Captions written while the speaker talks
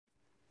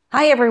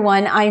Hi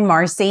everyone, I'm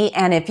Marcy,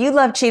 and if you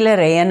love chile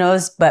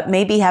rellenos but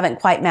maybe haven't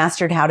quite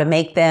mastered how to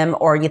make them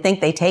or you think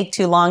they take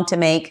too long to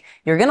make,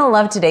 you're going to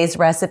love today's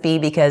recipe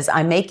because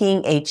I'm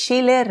making a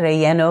chile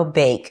relleno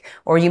bake,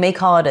 or you may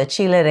call it a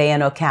chile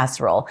relleno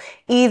casserole.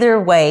 Either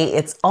way,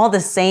 it's all the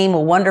same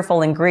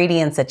wonderful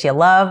ingredients that you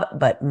love,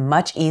 but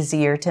much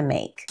easier to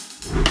make.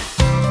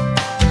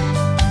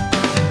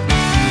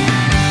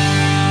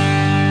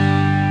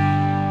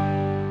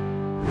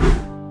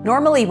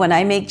 Normally, when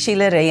I make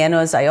chile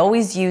rellenos, I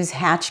always use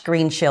hatch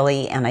green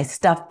chili and I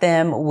stuff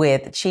them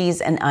with cheese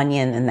and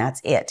onion, and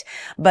that's it.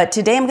 But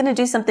today I'm going to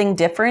do something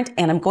different,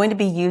 and I'm going to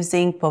be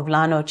using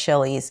poblano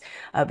chilies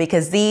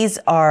because these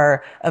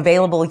are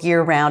available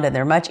year-round and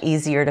they're much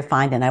easier to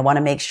find, and I want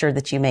to make sure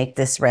that you make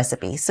this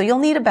recipe. So you'll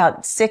need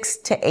about 6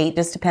 to 8,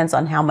 just depends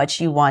on how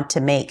much you want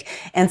to make.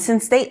 And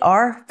since they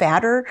are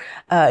fatter,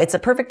 it's a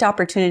perfect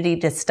opportunity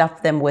to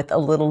stuff them with a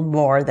little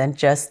more than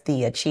just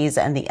the cheese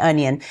and the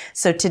onion.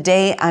 So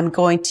today I'm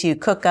going to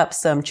cook up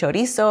some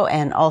chorizo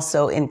and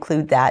also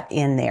include that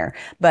in there.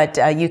 But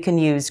you can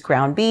use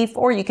ground beef,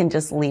 or you can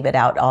just leave it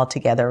out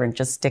altogether and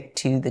just stick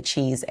to the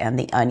cheese and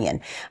the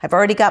onion. I've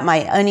already got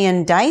my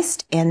onion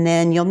diced, and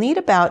then you'll need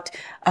about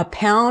a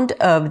pound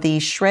of the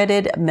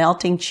shredded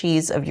melting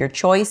cheese of your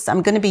choice.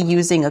 I'm going to be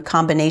using a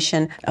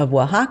combination of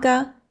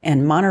Oaxaca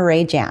and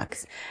Monterey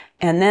Jacks.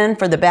 And then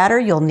for the batter,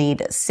 you'll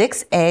need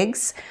 6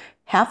 eggs,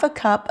 half a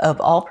cup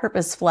of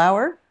all-purpose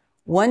flour,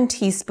 1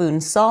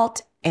 teaspoon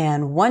salt,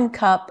 and 1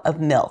 cup of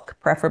milk,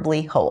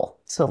 preferably whole.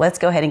 So let's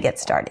go ahead and get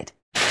started.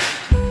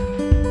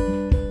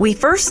 We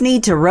first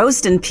need to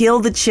roast and peel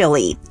the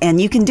chili,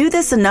 and you can do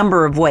this a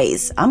number of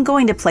ways. I'm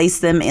going to place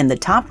them in the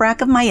top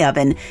rack of my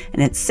oven,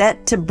 and it's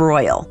set to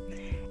broil.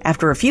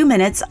 After a few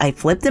minutes, I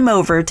flip them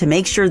over to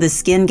make sure the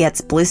skin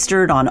gets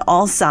blistered on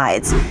all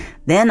sides.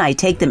 Then I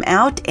take them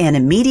out and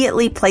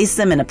immediately place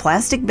them in a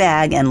plastic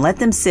bag and let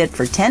them sit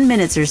for 10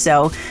 minutes or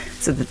so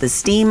that the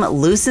steam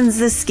loosens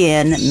the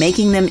skin,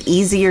 making them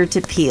easier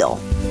to peel.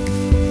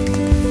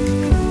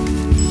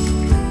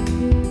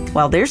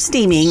 While they're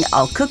steaming,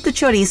 I'll cook the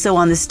chorizo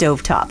on the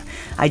stovetop.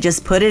 I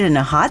just put it in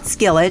a hot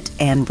skillet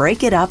and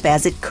break it up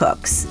as it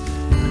cooks.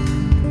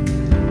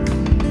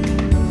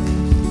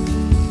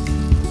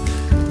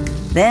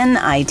 Then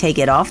I take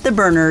it off the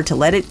burner to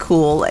let it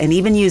cool and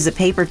even use a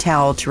paper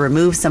towel to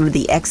remove some of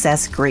the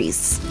excess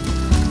grease.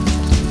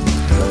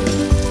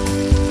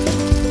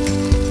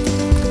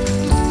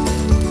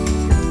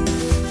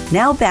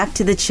 Now back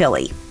to the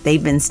chili.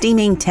 They've been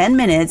steaming 10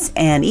 minutes,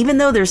 and even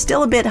though they're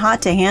still a bit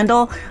hot to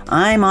handle,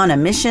 I'm on a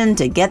mission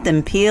to get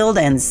them peeled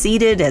and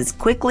seeded as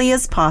quickly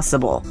as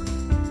possible.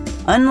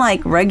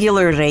 Unlike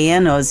regular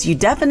rellenos, you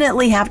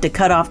definitely have to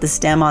cut off the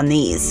stem on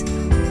these.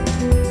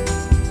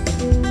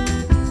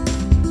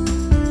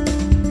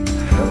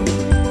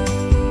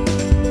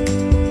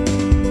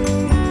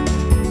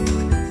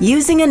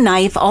 Using a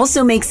knife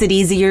also makes it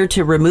easier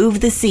to remove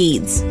the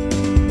seeds.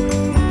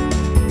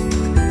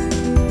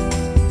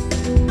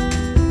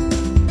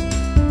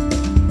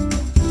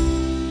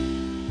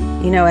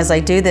 You know, as I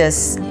do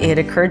this, it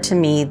occurred to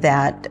me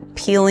that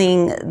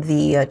peeling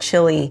the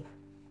chili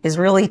is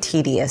really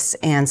tedious.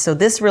 And so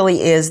this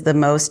really is the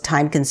most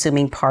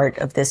time-consuming part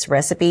of this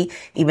recipe.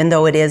 Even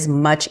though it is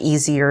much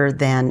easier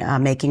than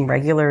making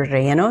regular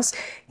rellenos,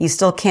 you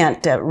still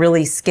can't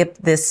really skip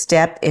this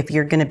step if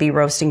you're going to be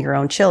roasting your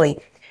own chili.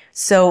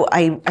 So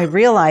I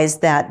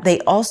realized that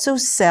they also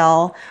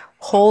sell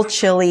whole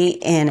chili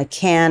in a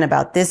can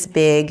about this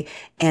big,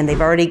 and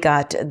they've already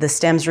got the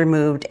stems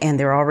removed and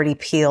they're already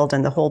peeled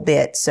and the whole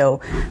bit.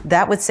 So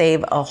that would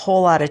save a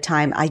whole lot of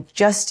time.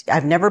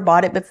 I've never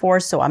bought it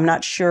before, so I'm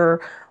not sure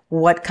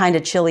what kind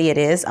of chili it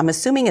is. I'm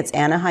assuming it's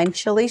Anaheim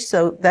chili,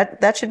 so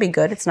that should be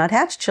good. It's not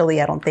hatch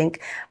chili, I don't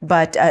think,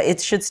 but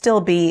it should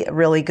still be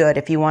really good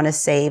if you want to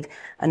save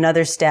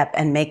another step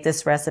and make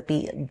this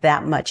recipe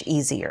that much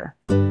easier.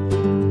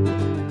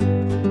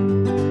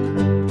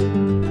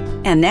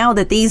 And now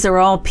that these are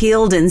all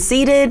peeled and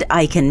seeded,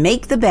 I can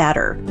make the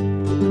batter.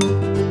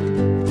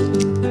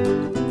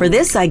 For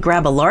this, I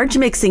grab a large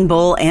mixing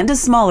bowl and a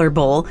smaller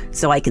bowl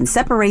so I can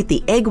separate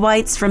the egg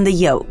whites from the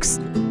yolks.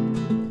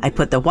 I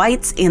put the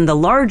whites in the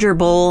larger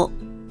bowl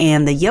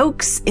and the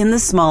yolks in the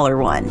smaller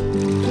one.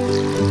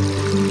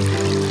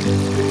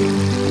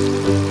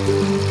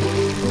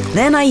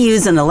 Then I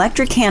use an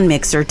electric hand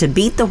mixer to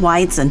beat the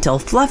whites until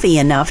fluffy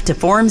enough to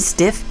form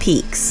stiff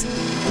peaks.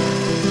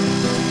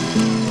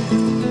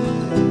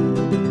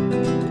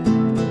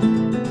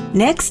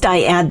 Next,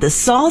 I add the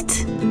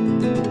salt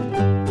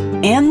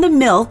and the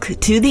milk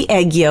to the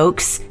egg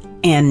yolks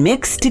and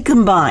mix to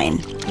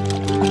combine.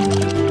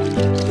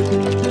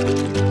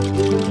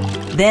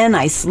 Then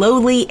I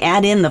slowly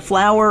add in the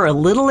flour a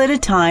little at a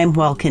time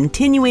while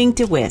continuing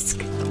to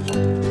whisk.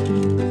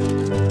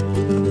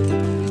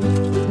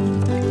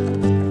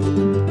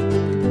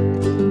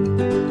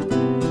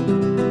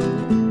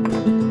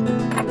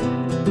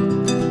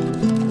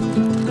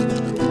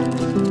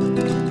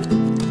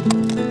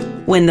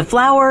 When the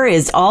flour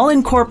is all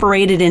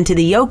incorporated into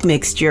the yolk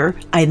mixture,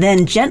 I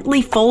then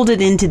gently fold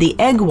it into the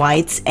egg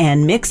whites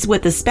and mix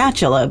with a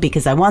spatula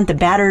because I want the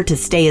batter to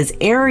stay as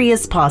airy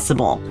as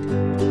possible.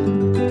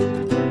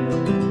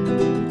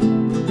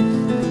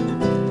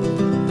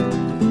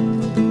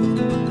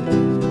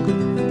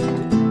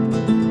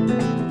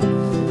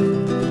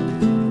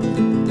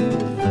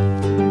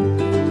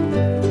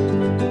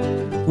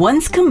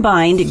 Once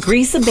combined,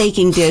 grease a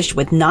baking dish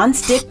with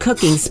nonstick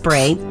cooking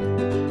spray.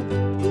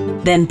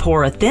 Then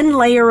pour a thin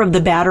layer of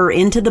the batter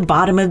into the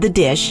bottom of the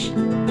dish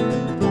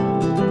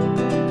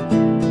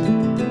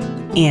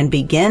and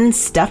begin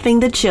stuffing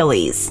the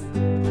chilies.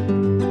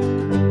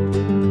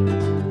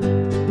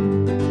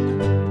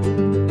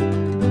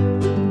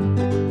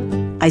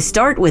 I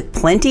start with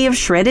plenty of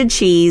shredded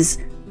cheese,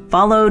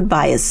 followed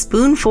by a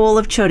spoonful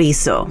of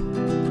chorizo.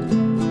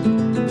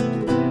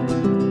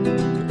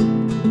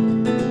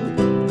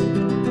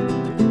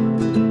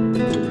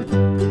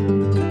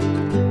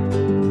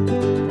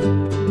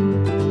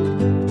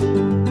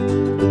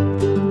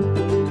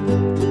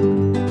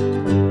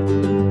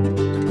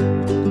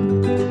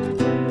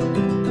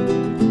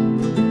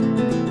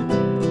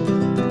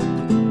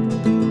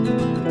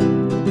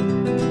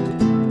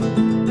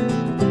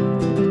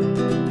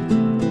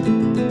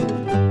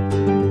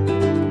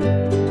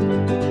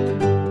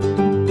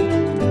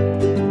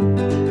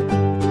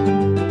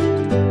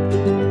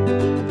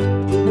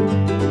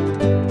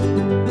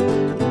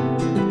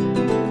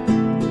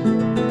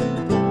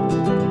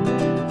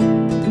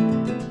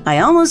 I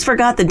almost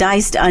forgot the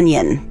diced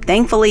onion.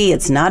 Thankfully,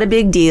 it's not a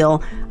big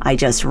deal. I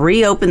just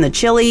reopen the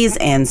chilies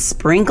and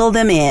sprinkle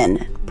them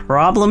in.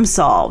 Problem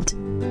solved.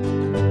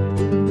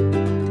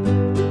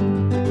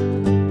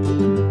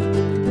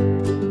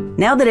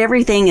 Now that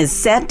everything is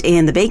set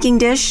in the baking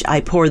dish, I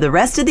pour the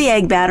rest of the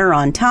egg batter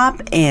on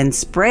top and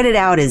spread it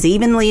out as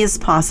evenly as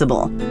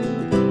possible.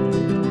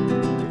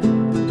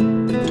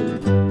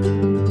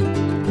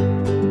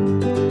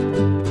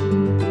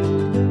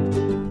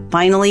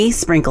 Finally,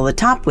 sprinkle the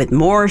top with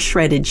more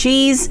shredded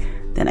cheese.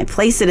 Then I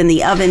place it in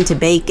the oven to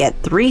bake at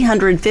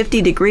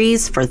 350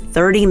 degrees for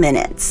 30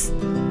 minutes.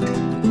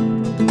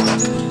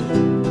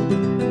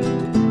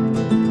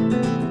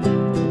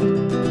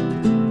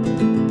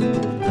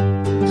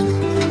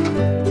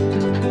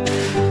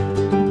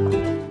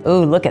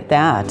 Ooh, look at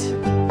that.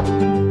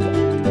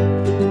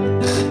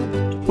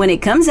 When it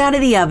comes out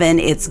of the oven,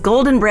 it's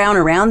golden brown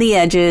around the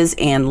edges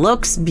and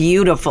looks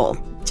beautiful.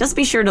 Just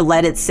be sure to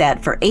let it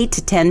set for 8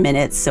 to 10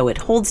 minutes so it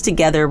holds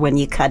together when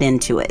you cut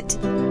into it.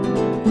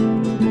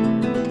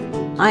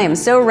 I am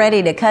so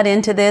ready to cut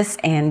into this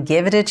and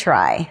give it a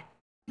try.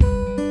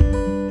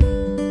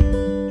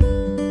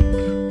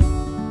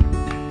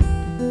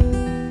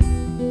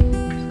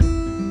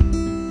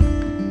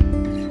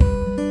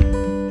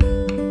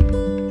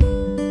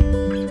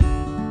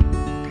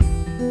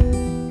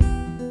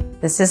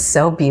 This is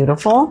so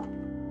beautiful.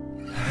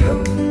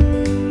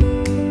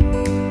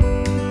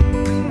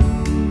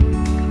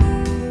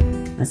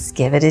 Let's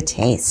give it a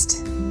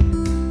taste.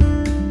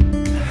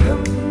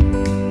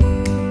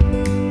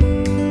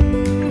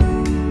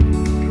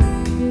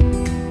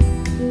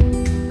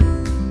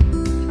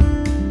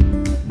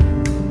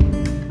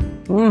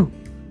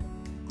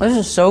 This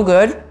is so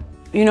good.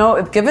 You know,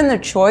 if given the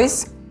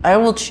choice, I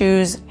will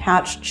choose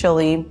hatch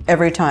chili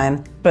every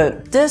time.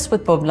 But this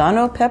with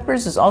poblano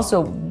peppers is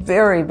also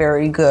very,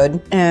 very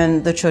good.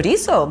 And the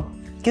chorizo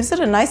gives it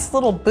a nice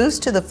little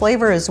boost to the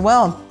flavor as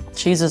well.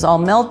 Cheese is all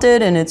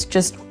melted and it's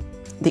just,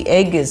 the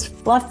egg is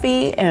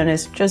fluffy and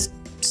it's just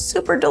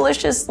super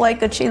delicious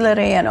like a chile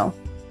relleno.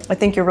 I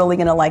think you're really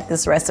gonna like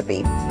this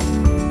recipe.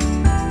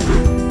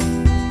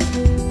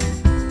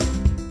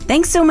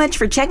 Thanks so much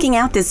for checking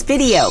out this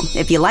video.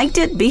 If you liked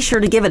it, be sure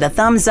to give it a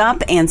thumbs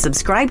up and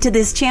subscribe to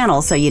this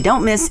channel so you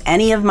don't miss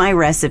any of my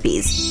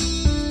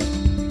recipes.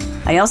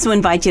 I also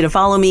invite you to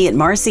follow me at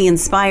Marcy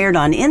Inspired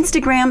on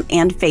Instagram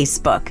and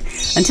Facebook.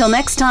 Until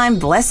next time,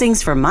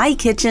 blessings from my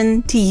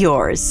kitchen to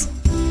yours.